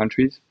 different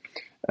countries.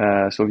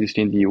 So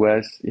obviously in the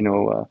US, in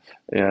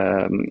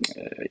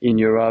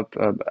Europe,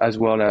 as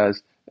well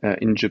as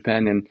in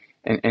Japan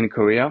and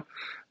Korea.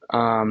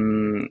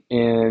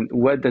 And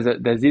what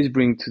does this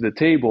bring to the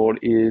table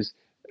is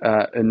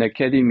an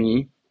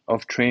academy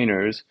of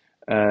trainers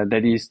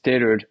that is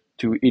tailored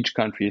to each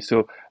country.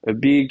 So a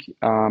big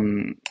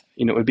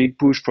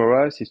push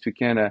for us is to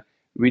kind of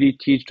really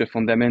teach the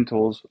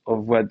fundamentals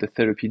of what the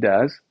therapy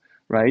does,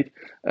 right?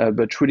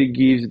 But really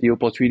gives the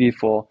opportunity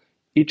for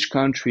each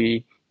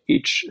country,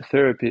 each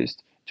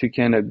therapist to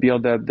kind of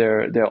build up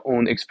their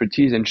own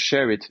expertise and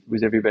share it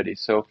with everybody.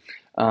 So,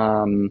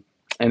 and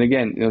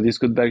again, this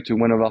goes back to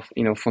one of our,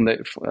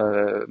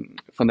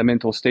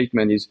 fundamental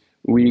statement is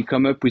we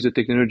come up with a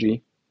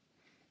technology,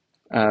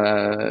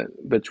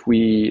 but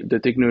the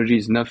technology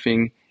is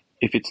nothing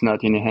if it's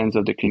not in the hands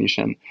of the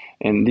clinician.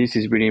 And this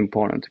is really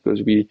important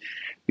because we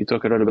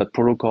talk a lot about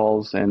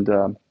protocols and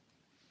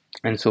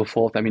so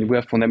forth. I mean, we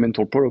have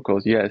fundamental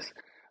protocols, yes,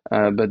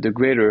 but the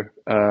greater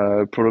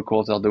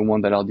protocols are the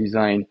ones that are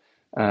designed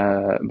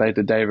by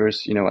the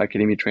diverse,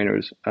 academy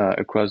trainers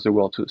across the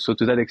world. So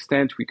to that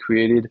extent, we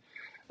created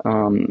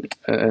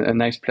a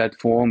nice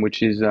platform,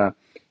 which is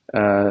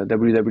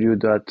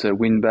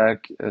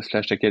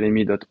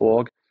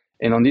www.winback/academy.org.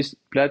 And on this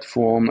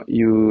platform,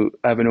 you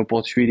have an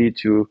opportunity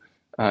to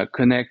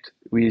connect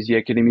with the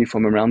academy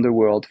from around the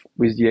world,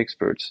 with the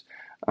experts,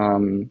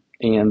 and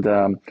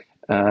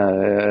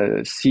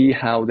see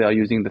how they are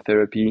using the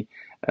therapy,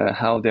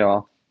 how they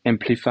are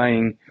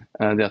amplifying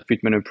their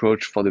treatment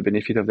approach for the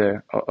benefit of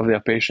their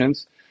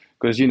patients.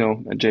 Because,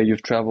 Jay,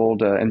 you've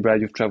traveled, and Brad,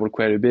 you've traveled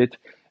quite a bit.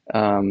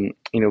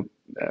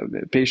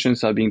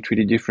 Patients are being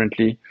treated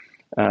differently.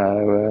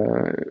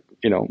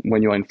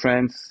 When you're in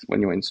France, when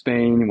you're in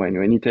Spain, when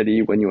you're in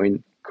Italy, when you're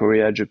in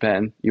Korea,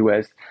 Japan,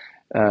 US,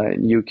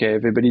 UK,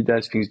 everybody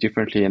does things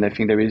differently. And I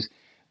think there is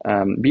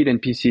bits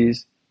and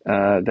pieces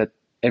that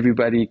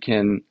everybody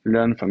can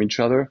learn from each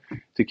other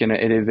to kind of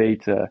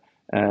elevate,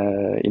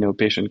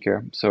 patient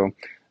care. So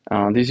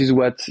this is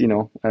what,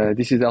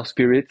 this is our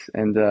spirit,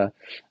 and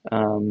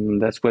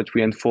that's what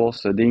we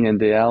enforce day in and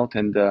day out.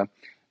 And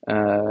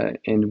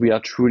we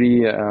are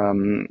truly,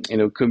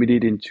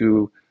 committed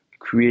into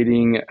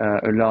creating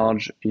a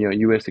large,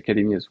 US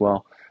academy as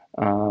well,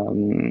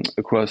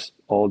 across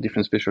all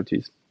different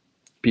specialties,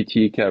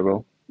 PT,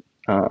 Chiro,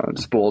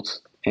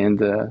 sports,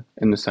 and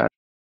massage.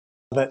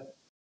 But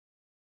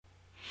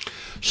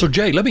so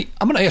Jay, I'm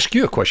going to ask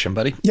you a question,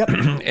 buddy. Yep.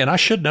 And I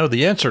should know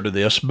the answer to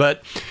this,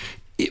 but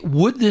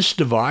would this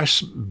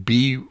device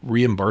be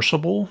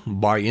reimbursable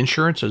by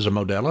insurance as a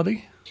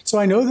modality? So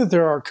I know that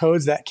there are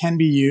codes that can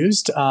be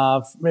used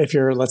if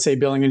you're, let's say,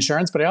 billing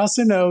insurance, but I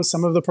also know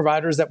some of the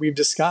providers that we've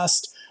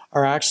discussed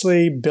are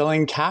actually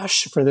billing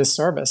cash for this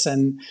service,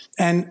 and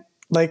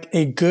like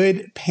a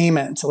good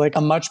payment, like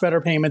a much better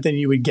payment than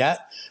you would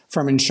get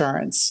from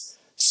insurance.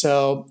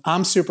 So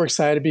I'm super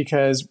excited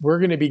because we're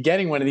going to be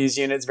getting one of these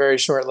units very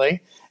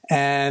shortly,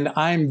 and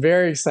I'm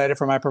very excited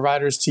for my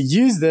providers to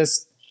use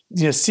this,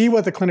 see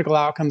what the clinical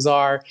outcomes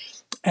are,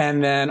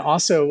 and then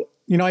also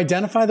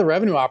identify the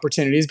revenue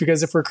opportunities,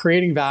 because if we're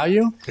creating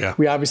value,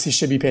 we obviously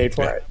should be paid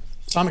for it.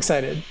 So I'm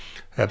excited.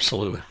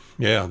 Absolutely.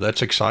 Yeah,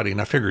 that's exciting.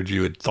 I figured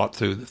you had thought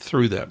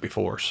through that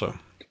before. So,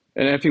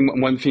 and I think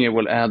one thing I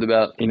will add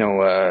about,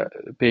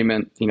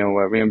 payment,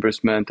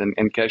 reimbursement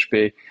and cash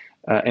pay.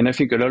 And I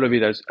think a lot of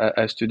it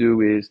has to do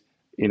with,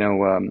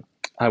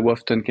 how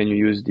often can you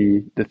use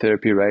the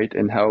therapy, right?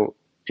 And how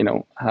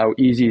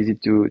easy is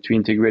it to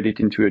integrate it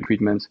into your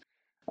treatments.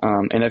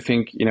 And I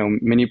think,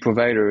 many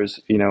providers,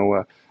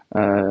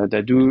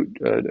 that do,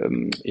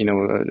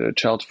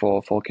 charge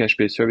for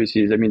cash-based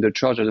services. I mean, the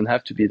charge doesn't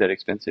have to be that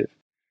expensive.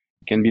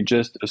 It can be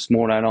just a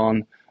small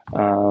add-on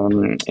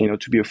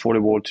to be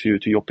affordable to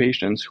your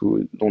patients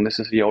who don't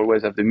necessarily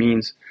always have the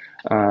means,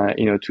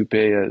 to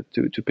pay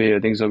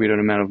an exorbitant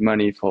amount of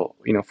money for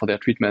their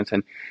treatments.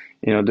 And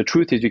the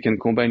truth is, you can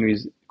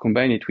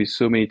combine it with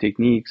so many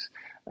techniques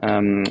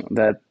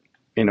that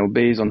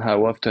based on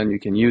how often you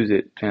can use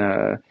it,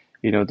 the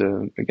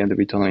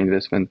return on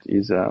investment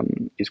is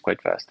quite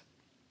fast.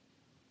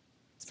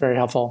 It's very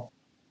helpful.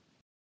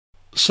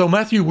 So,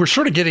 Matthew, we're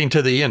sort of getting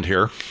to the end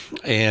here,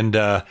 and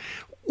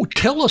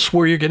tell us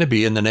where you're going to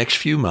be in the next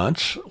few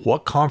months.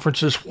 What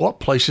conferences, what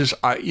places?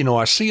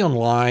 I see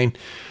online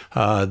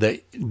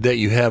that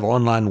you have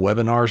online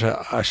webinars.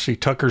 I see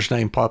Tucker's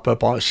name pop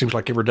up. It seems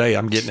like every day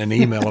I'm getting an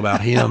email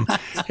about him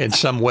and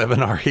some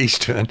webinar he's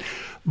doing.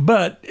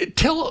 But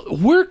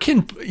where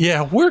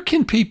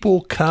can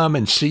people come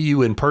and see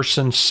you in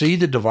person, see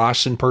the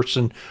device in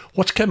person?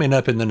 What's coming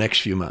up in the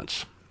next few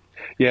months?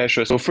 Yeah,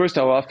 sure. So first,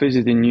 our office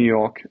is in New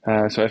York.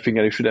 So I think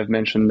I should have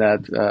mentioned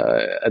that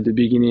at the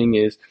beginning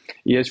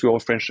yes, we're a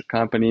French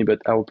company,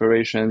 but our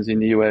operations in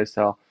the US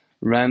are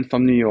ran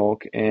from New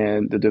York,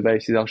 and the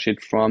devices are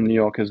shipped from New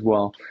York as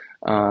well,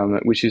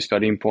 which is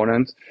fairly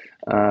important,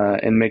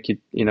 and makes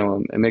it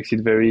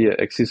very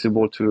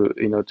accessible to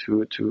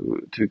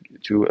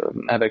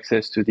have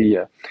access to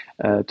the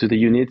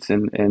units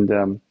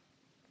and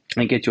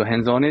get your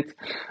hands on it.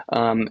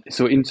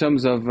 So in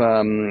terms of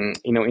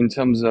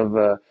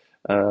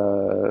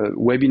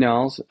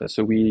webinars,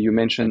 so you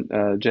mentioned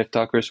Jeff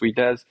Tucker, so he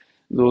does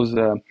those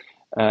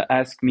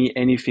Ask Me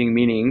Anything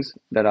meetings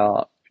that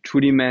are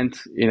truly meant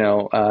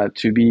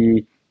to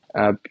be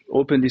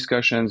open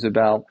discussions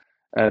about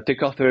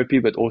TechCore therapy,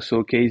 but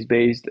also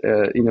case-based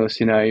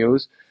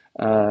scenarios.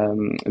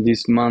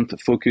 This month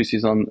focus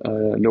is on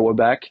lower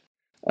back,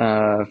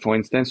 for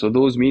instance. So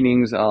those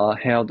meetings are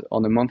held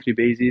on a monthly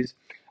basis,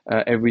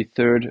 every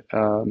third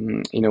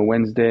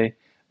Wednesday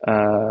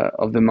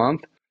of the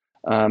month.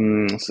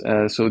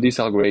 So these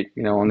are great.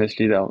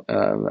 Honestly,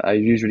 I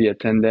usually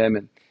attend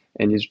them,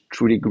 and it's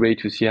truly great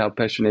to see how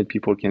passionate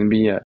people can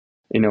be,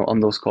 on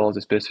those calls,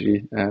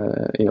 especially,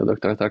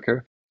 Dr.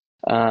 Tucker.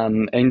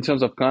 And in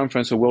terms of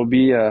conference, so we'll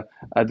be at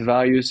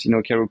various,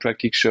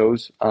 chiropractic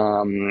shows.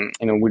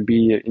 We'll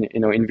be,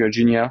 in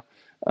Virginia.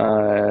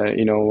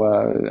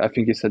 I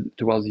think it's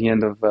towards the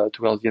end of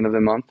the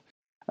month,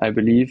 I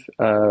believe.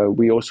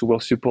 We also will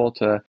support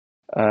the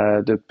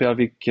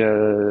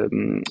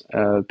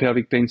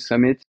pelvic pain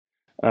summit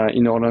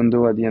in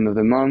Orlando at the end of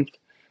the month.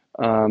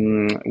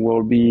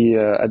 We'll be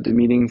at the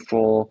meeting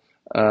for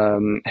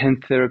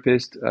hand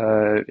therapist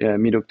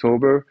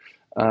mid-October.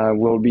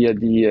 We'll be at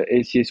the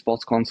ACA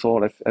Sports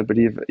Council. I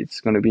believe it's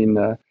going to be in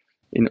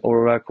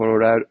Aurora,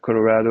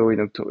 Colorado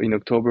in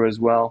October as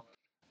well.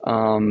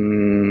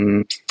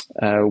 We'll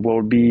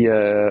be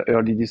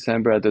early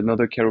December at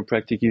another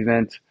chiropractic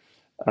event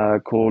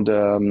called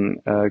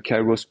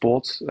Chiro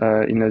Sports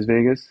in Las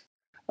Vegas.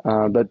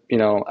 But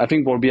I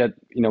think we'll be at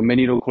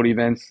many local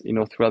events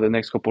throughout the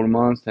next couple of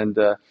months, and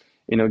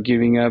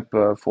gearing up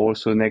for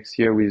also next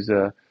year with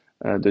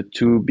the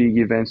two big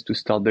events to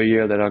start the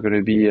year that are going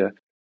to be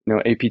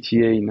APTA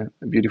in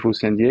beautiful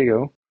San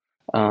Diego,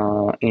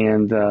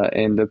 and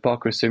the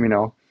Parker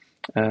Seminar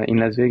in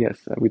Las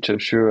Vegas, which I'm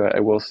sure I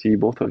will see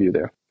both of you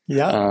there.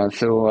 Yeah.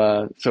 So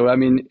I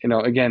mean,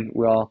 again,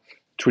 we are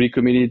truly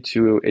committed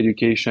to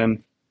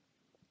education,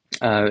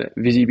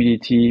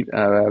 visibility,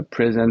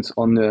 presence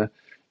on the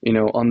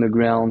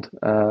ground,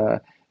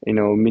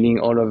 meeting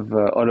all of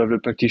the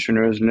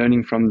practitioners,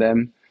 learning from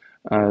them,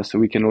 so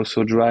we can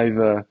also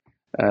drive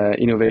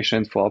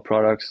innovation for our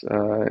products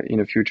in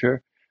the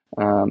future.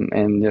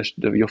 And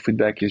your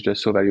feedback is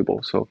just so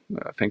valuable. So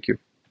thank you.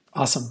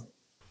 Awesome.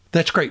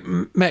 That's great.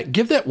 Matt,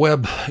 give that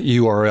web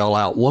URL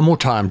out one more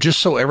time, just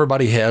so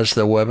everybody has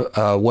the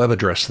web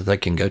address that they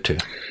can go to.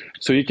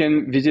 So you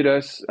can visit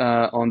us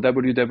on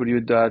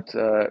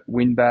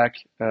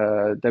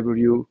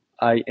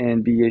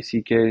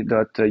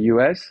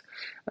www.winback.us.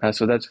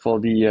 So that's for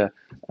the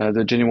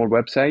general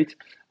website.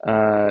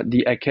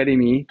 The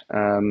academy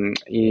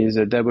is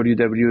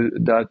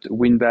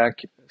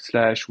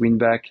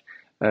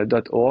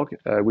www.winback/winback.org,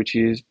 which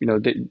is,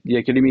 the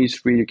academy is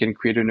free. You can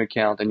create an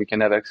account and you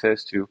can have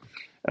access to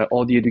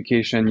all the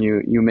education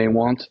you may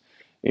want.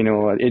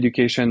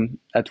 Education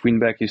at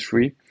Winback is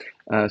free.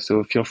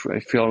 So feel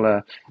free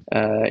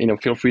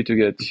to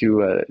get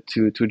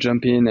to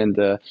jump in and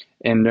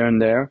learn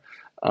there.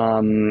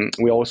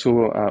 We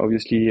also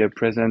obviously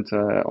present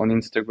on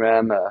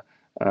Instagram,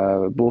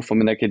 both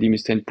from an academy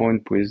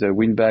standpoint with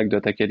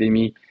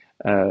winback.academy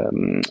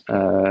on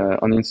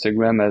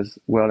Instagram, as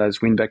well as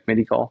Winback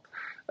Medical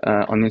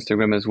on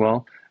Instagram as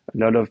well. A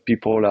lot of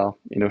people are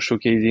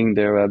showcasing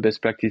their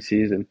best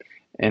practices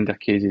and their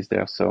cases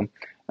there. So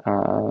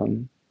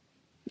join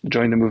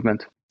the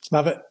movement.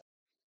 Love it.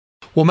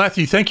 Well,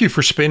 Matthew, thank you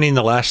for spending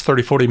the last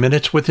 30, 40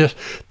 minutes with us.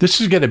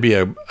 This is going to be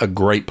a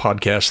great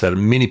podcast that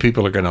many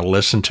people are going to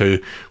listen to.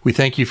 We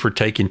thank you for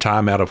taking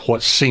time out of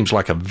what seems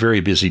like a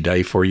very busy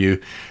day for you.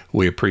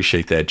 We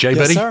appreciate that. Jay, yes,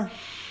 buddy, sir.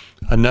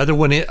 Another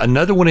one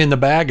in the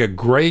bag, a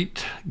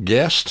great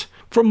guest.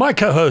 From my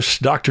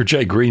co-host, Dr.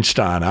 Jay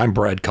Greenstein, I'm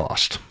Brad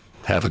Cost.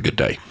 Have a good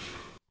day.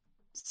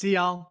 See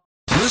y'all.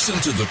 Listen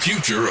to the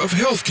future of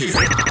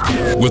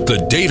healthcare with the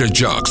data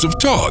jocks of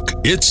talk.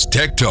 It's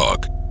Tech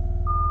Talk.